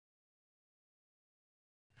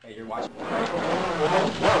Okay, you're watching. This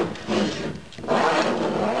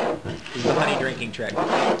is the honey drinking trick.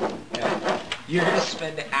 Okay. You're going to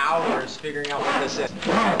spend hours figuring out what this is.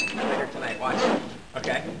 Okay. Later tonight, watch.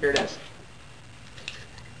 Okay, here it is.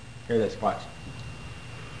 Here it is, watch.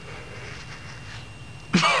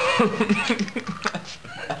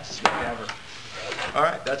 That's whatever. All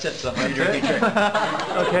right, that's it. The honey drinking trick.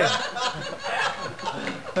 Okay.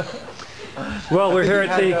 Well, we're here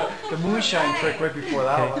at the moonshine trick right before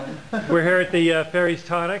that one. We're here at the Fairies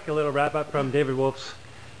Tonic, a little wrap up from David Wolfe's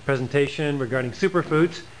presentation regarding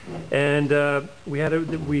superfoods, and we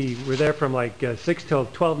were there from like 6 till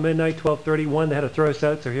 12 midnight, 12:31. They had to throw us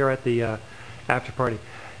out, so here at the after party,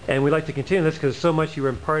 and we'd like to continue this because so much you were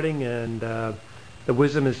imparting, and the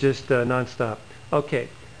wisdom is just non-stop. Okay,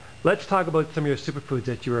 let's talk about some of your superfoods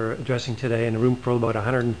that you were addressing today in a room full of about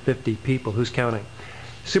 150 people. Who's counting?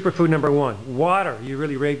 Superfood number one, water. You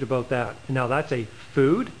really raved about that. Now that's a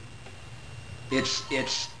food? It's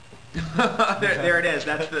there it is.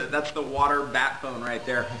 That's the water bat phone right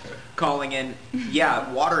there, calling in.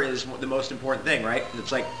 Yeah, water is the most important thing, right?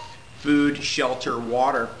 It's like food, shelter,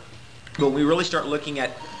 water. But we really start looking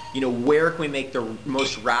at, where can we make the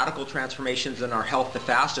most radical transformations in our health the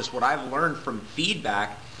fastest? What I've learned from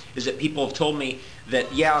feedback is that people have told me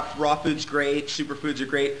that, yeah, raw food's great, superfoods are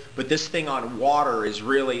great, but this thing on water is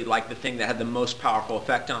really like the thing that had the most powerful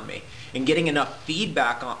effect on me. And getting enough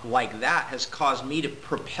feedback like that has caused me to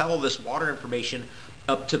propel this water information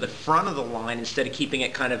up to the front of the line instead of keeping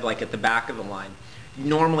it kind of like at the back of the line.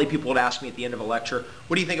 Normally people would ask me at the end of a lecture,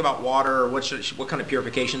 what do you think about water, or what kind of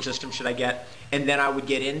purification system should I get? And then I would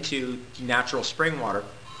get into natural spring water.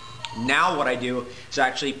 Now what I do is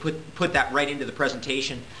actually put that right into the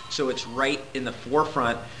presentation, so it's right in the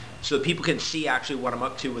forefront, so that people can see actually what I'm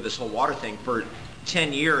up to with this whole water thing. For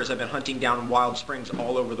 10 years I've been hunting down wild springs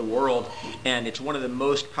all over the world, and it's one of the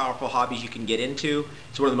most powerful hobbies you can get into.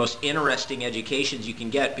 It's one of the most interesting educations you can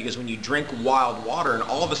get, because when you drink wild water, and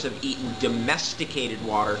all of us have eaten domesticated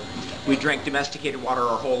water, we drank domesticated water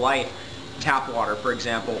our whole life, tap water for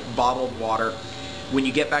example, bottled water. When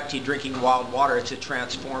you get back to drinking wild water, it's a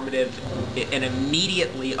transformative and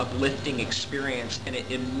immediately uplifting experience, and it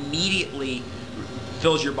immediately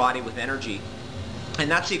fills your body with energy. And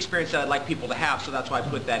that's the experience that I'd like people to have, so that's why I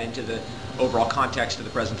put that into the overall context of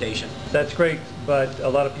the presentation. That's great, but a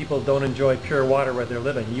lot of people don't enjoy pure water where they're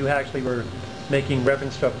living. You actually were making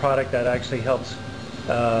reference to a product that actually helps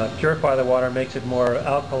purify the water, makes it more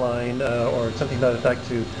alkaline, or something to that effect,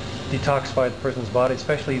 to detoxify the person's body,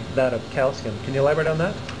 especially that of calcium. Can you elaborate on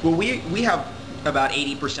that? Well, we have about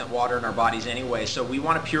 80% water in our bodies anyway, so we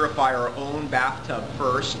want to purify our own bathtub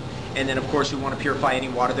first, and then of course we want to purify any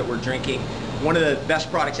water that we're drinking. One of the best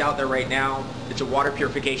products out there right now, it's a water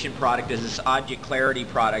purification product, is this AudioClarity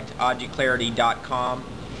product, AudioClarity.com,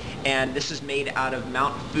 and this is made out of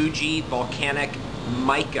Mount Fuji volcanic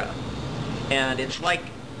mica, and it's like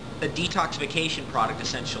a detoxification product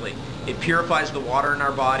essentially. It purifies the water in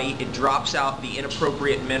our body, it drops out the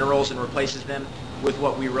inappropriate minerals and replaces them with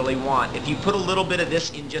what we really want. If you put a little bit of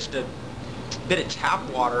this in just a bit of tap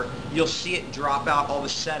water, you'll see it drop out all the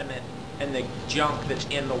sediment and the junk that's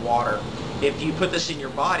in the water. If you put this in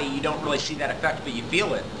your body, you don't really see that effect, but you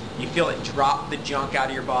feel it. You feel it drop the junk out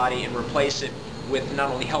of your body and replace it with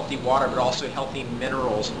not only healthy water, but also healthy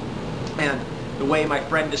minerals. And the way my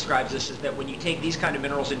friend describes this is that when you take these kind of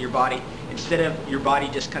minerals in your body, instead of your body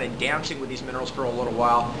just kind of dancing with these minerals for a little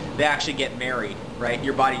while, they actually get married, right?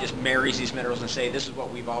 Your body just marries these minerals and say, this is what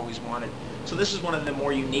we've always wanted. So this is one of the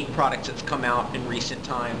more unique products that's come out in recent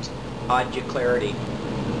times, AudioClarity.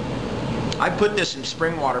 I put this in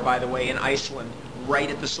spring water, by the way, in Iceland, right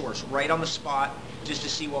at the source, right on the spot, just to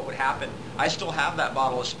see what would happen. I still have that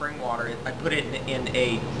bottle of spring water. I put it in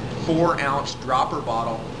a 4-ounce dropper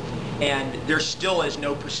bottle, and there still is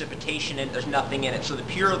no precipitation in it, there's nothing in it. So the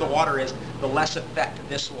purer the water is, the less effect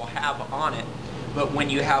this will have on it. But when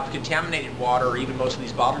you have contaminated water, or even most of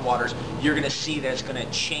these bottled waters, you're going to see that it's going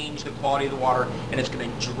to change the quality of the water, and it's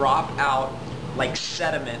going to drop out like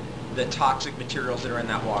sediment the toxic materials that are in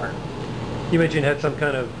that water. You mentioned you had some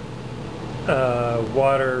kind of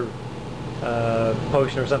water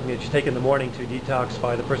potion or something that you take in the morning to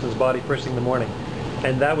detoxify the person's body first thing in the morning.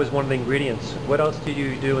 And that was one of the ingredients. What else do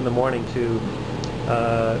you do in the morning to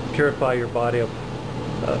purify your body of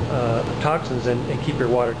toxins and keep your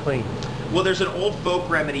water clean? Well, there's an old folk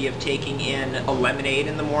remedy of taking in a lemonade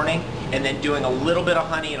in the morning and then doing a little bit of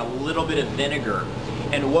honey and a little bit of vinegar.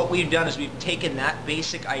 And what we've done is we've taken that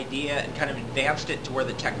basic idea and kind of advanced it to where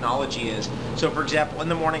the technology is. So for example, in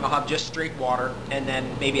the morning I'll have just straight water, and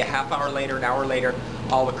then maybe a half hour later, an hour later,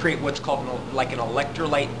 I'll create what's called like an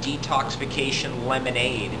electrolyte detoxification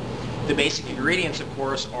lemonade. The basic ingredients, of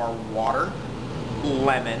course, are water,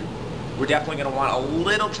 lemon. We're definitely going to want a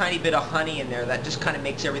little tiny bit of honey in there. That just kind of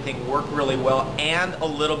makes everything work really well, and a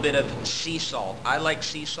little bit of sea salt. I like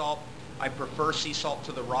sea salt. I prefer sea salt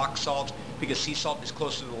to the rock salt because sea salt is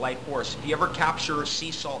closer to the life force. If you ever capture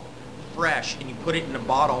sea salt fresh and you put it in a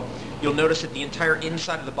bottle, you'll notice that the entire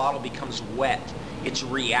inside of the bottle becomes wet. It's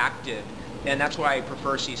reactive, and that's why I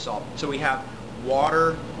prefer sea salt. So we have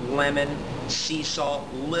water, lemon, sea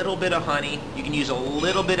salt, little bit of honey. You can use a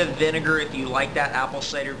little bit of vinegar if you like that. Apple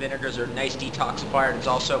cider vinegars are a nice detoxifier, and it's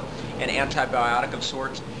also an antibiotic of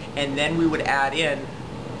sorts. And then we would add in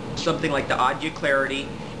something like the Eau de Clarity,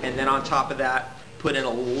 and then on top of that, put in a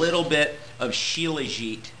little bit of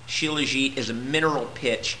shilajit. Shilajit is a mineral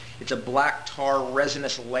pitch. It's a black tar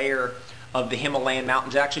resinous layer of the Himalayan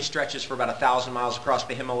mountains. It actually stretches for about 1,000 miles across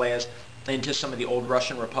the Himalayas into some of the old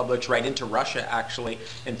Russian republics, right into Russia actually,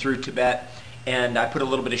 and through Tibet. And I put a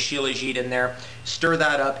little bit of shilajit in there. Stir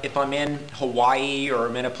that up. If I'm in Hawaii or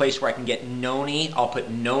I'm in a place where I can get noni, I'll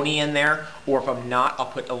put noni in there. Or if I'm not, I'll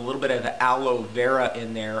put a little bit of aloe vera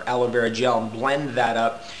in there, aloe vera gel, and blend that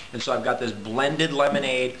up. And so I've got this blended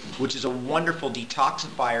lemonade, which is a wonderful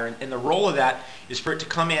detoxifier. And the role of that is for it to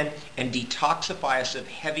come in and detoxify us of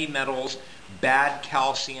heavy metals, bad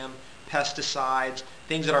calcium, pesticides,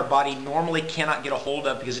 things that our body normally cannot get a hold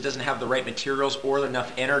of because it doesn't have the right materials or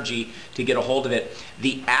enough energy to get a hold of it.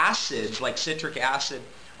 The acids, like citric acid,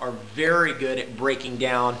 are very good at breaking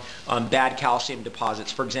down bad calcium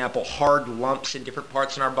deposits. For example, hard lumps in different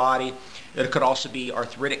parts in our body. It could also be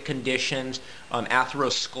arthritic conditions,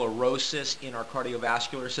 atherosclerosis in our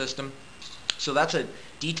cardiovascular system. So that's a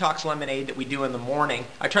detox lemonade that we do in the morning.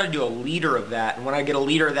 I try to do a liter of that, and when I get a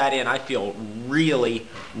liter of that in, I feel really,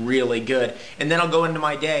 really good. And then I'll go into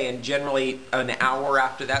my day, and generally an hour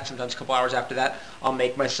after that, sometimes a couple hours after that, I'll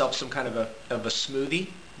make myself some kind of a smoothie,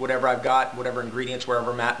 whatever I've got, whatever ingredients,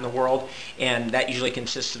 wherever I'm at in the world. And that usually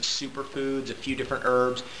consists of superfoods, a few different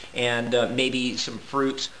herbs, and maybe some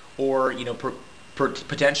fruits, or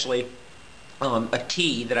potentially a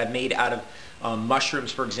tea that I've made out of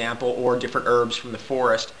mushrooms, for example, or different herbs from the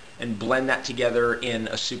forest, and blend that together in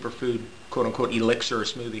a superfood, quote-unquote, elixir or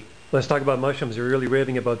smoothie. Let's talk about mushrooms. You're really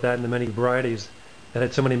raving about that and the many varieties that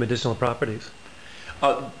had so many medicinal properties.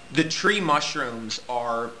 The tree mushrooms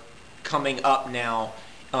are coming up now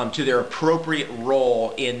to their appropriate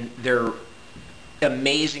role in their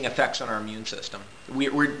amazing effects on our immune system.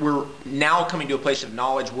 We're now coming to a place of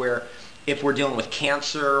knowledge where if we're dealing with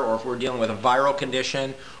cancer, or if we're dealing with a viral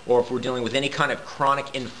condition, or if we're dealing with any kind of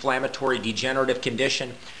chronic inflammatory degenerative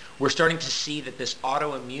condition, we're starting to see that this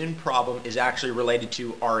autoimmune problem is actually related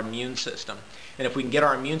to our immune system. And if we can get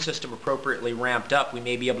our immune system appropriately ramped up, we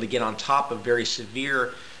may be able to get on top of very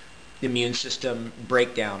severe immune system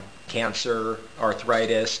breakdown, cancer,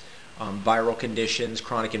 arthritis, viral conditions,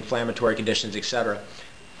 chronic inflammatory conditions, etc.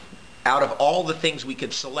 Out of all the things we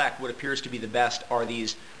could select, what appears to be the best are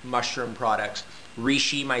these mushroom products.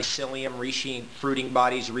 Reishi mycelium, reishi fruiting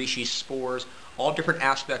bodies, reishi spores, all different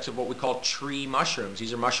aspects of what we call tree mushrooms.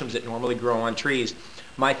 These are mushrooms that normally grow on trees.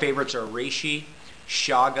 My favorites are reishi,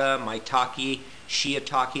 chaga, maitake,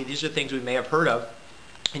 shiitake. These are things we may have heard of.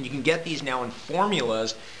 And you can get these now in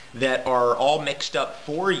formulas that are all mixed up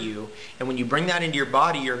for you, and when you bring that into your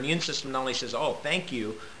body, your immune system not only says, oh, thank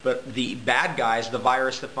you, but the bad guys, the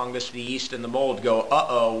virus, the fungus, the yeast, and the mold go,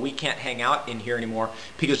 uh-oh, we can't hang out in here anymore,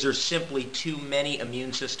 because there's simply too many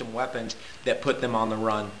immune system weapons that put them on the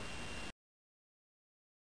run.